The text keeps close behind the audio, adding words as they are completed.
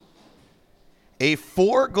A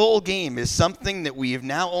 4-goal game is something that we have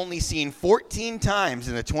now only seen 14 times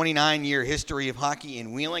in the 29-year history of hockey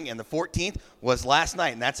in Wheeling, and the 14th was last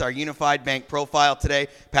night, and that's our Unified Bank profile today,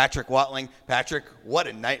 Patrick Watling. Patrick, what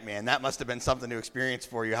a night, man. That must have been something to experience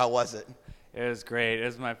for you. How was it? It was great. It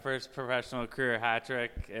was my first professional career hat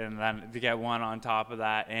trick, and then to get one on top of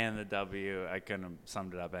that and the W, I couldn't have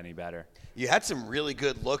summed it up any better. You had some really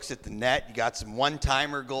good looks at the net. You got some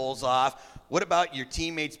one-timer goals off. What about your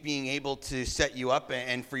teammates being able to set you up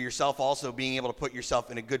and for yourself also being able to put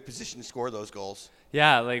yourself in a good position to score those goals?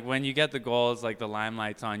 Yeah, like when you get the goals, like the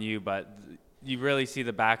limelight's on you, but you really see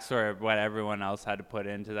the backstory of what everyone else had to put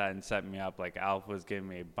into that and set me up. Like Alf was giving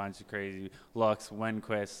me a bunch of crazy looks,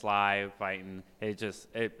 Winquist, Sly, fighting.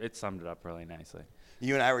 It summed it up really nicely.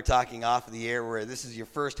 You and I were talking off of the air where this is your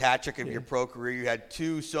first hat trick of your pro career. You had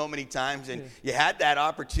two so many times, and you had that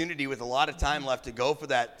opportunity with a lot of time left to go for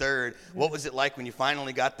that third. What was it like when you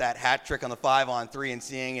finally got that hat trick on the 5-on-3 and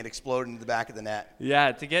seeing it explode into the back of the net?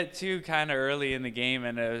 Yeah, to get two kind of early in the game,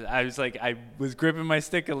 and I was gripping my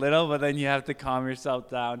stick a little, but then you have to calm yourself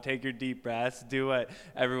down, take your deep breaths, do what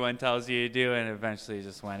everyone tells you to do, and eventually it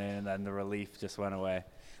just went in, and then the relief just went away.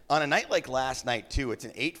 On a night like last night, too, it's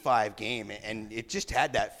an 8-5 game, and it just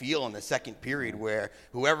had that feel in the second period where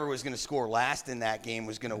whoever was going to score last in that game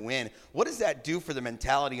was going to win. What does that do for the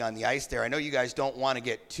mentality on the ice there? I know you guys don't want to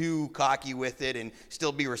get too cocky with it and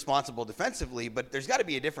still be responsible defensively, but there's got to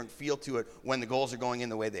be a different feel to it when the goals are going in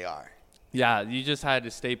the way they are. Yeah, you just had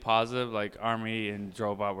to stay positive. Like Army and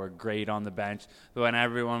Drobot were great on the bench. When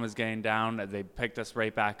everyone was getting down, they picked us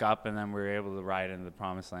right back up, and then we were able to ride into the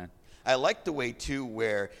promised land. I like the way, too,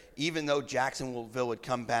 where even though Jacksonville would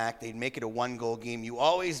come back, they'd make it a 1-goal game. You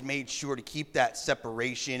always made sure to keep that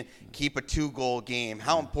separation, keep a 2-goal game.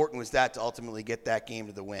 How important was that to ultimately get that game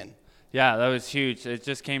to the win? Yeah, that was huge. It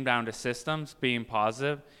just came down to systems, being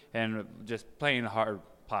positive, and just playing hard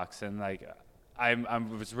pucks. And, I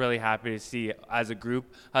was really happy to see, as a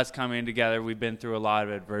group, us coming together. We've been through a lot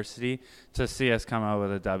of adversity. To see us come out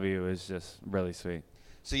with a W is just really sweet.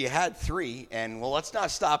 So you had 3, and, well, let's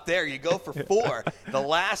not stop there. You go for 4. The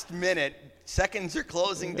last minute, seconds are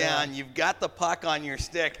closing down. You've got the puck on your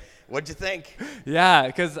stick. What'd you think? Yeah,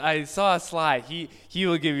 because I saw Sly. He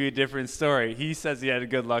will give you a different story. He says he had a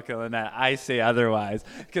good luck on the net. I say otherwise.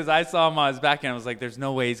 Because I saw him on his back, and I was like, there's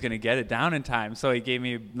no way he's going to get it down in time. So he gave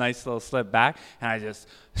me a nice little slip back, and I just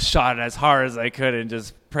shot it as hard as I could and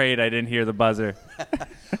just prayed I didn't hear the buzzer.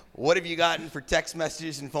 What have you gotten for text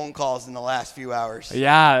messages and phone calls in the last few hours?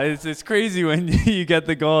 Yeah, it's crazy when you get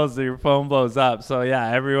the goals, your phone blows up. So,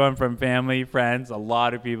 yeah, everyone from family, friends, a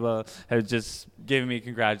lot of people have just given me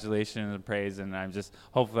congratulations and praise, and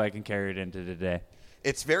hopefully I can carry it into today.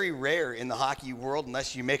 It's very rare in the hockey world,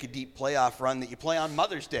 unless you make a deep playoff run, that you play on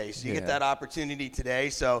Mother's Day. So you get that opportunity today.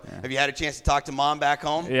 So have you had a chance to talk to Mom back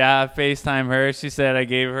home? Yeah, FaceTime her. She said I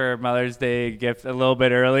gave her Mother's Day gift a little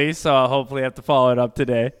bit early, so I'll hopefully have to follow it up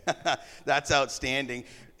today. That's outstanding.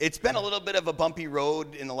 It's been a little bit of a bumpy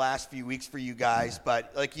road in the last few weeks for you guys,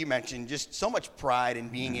 but like you mentioned, just so much pride in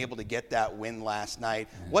being able to get that win last night.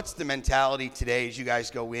 What's the mentality today as you guys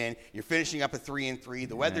go in? You're finishing up a 3-3.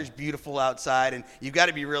 The weather's beautiful outside, and you've got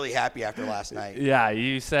to be really happy after last night. Yeah,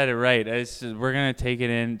 you said it right. We're going to take it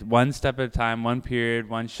in one step at a time, one period,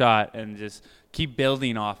 one shot, and just keep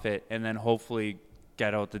building off it, and then hopefully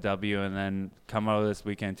get out the W and then come out of this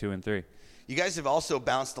weekend 2-3. You guys have also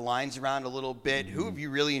bounced the lines around a little bit. Who have you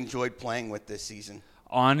really enjoyed playing with this season?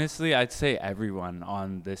 Honestly, I'd say everyone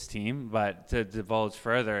on this team, but to divulge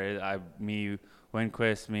further, me,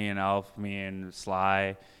 Winquist, me and Alf, me and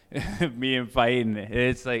Sly, me and Fighting.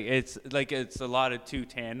 It's a lot of 2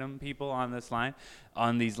 tandem people on this line,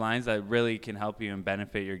 on these lines that really can help you and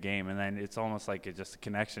benefit your game. And then it's almost like it's just a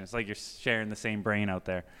connection. It's like you're sharing the same brain out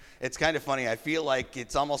there. It's kind of funny. I feel like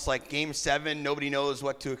it's almost like Game 7. Nobody knows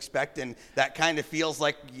what to expect, and that kind of feels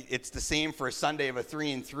like it's the same for a Sunday of a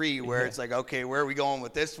 3-3, where it's like, okay, where are we going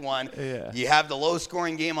with this one? Yeah. You have the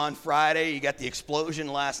low-scoring game on Friday. You got the explosion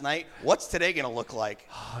last night. What's today going to look like?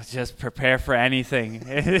 Oh, just prepare for anything.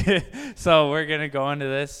 So we're going to go into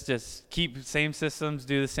this, just keep the same systems,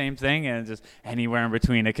 do the same thing, and just anywhere in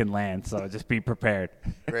between it can land. So just be prepared.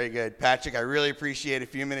 Very good. Patrick, I really appreciate a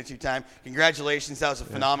few minutes of your time. Congratulations. That was a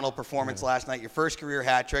phenomenal performance last night. Your first career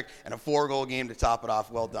hat trick and a 4-goal game to top it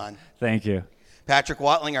off. Well done. Thank you. Patrick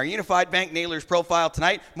Watling, our Unified Bank Nailers profile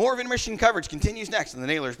tonight. More of intermission coverage continues next on the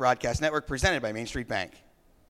Nailers Broadcast Network, presented by Main Street Bank.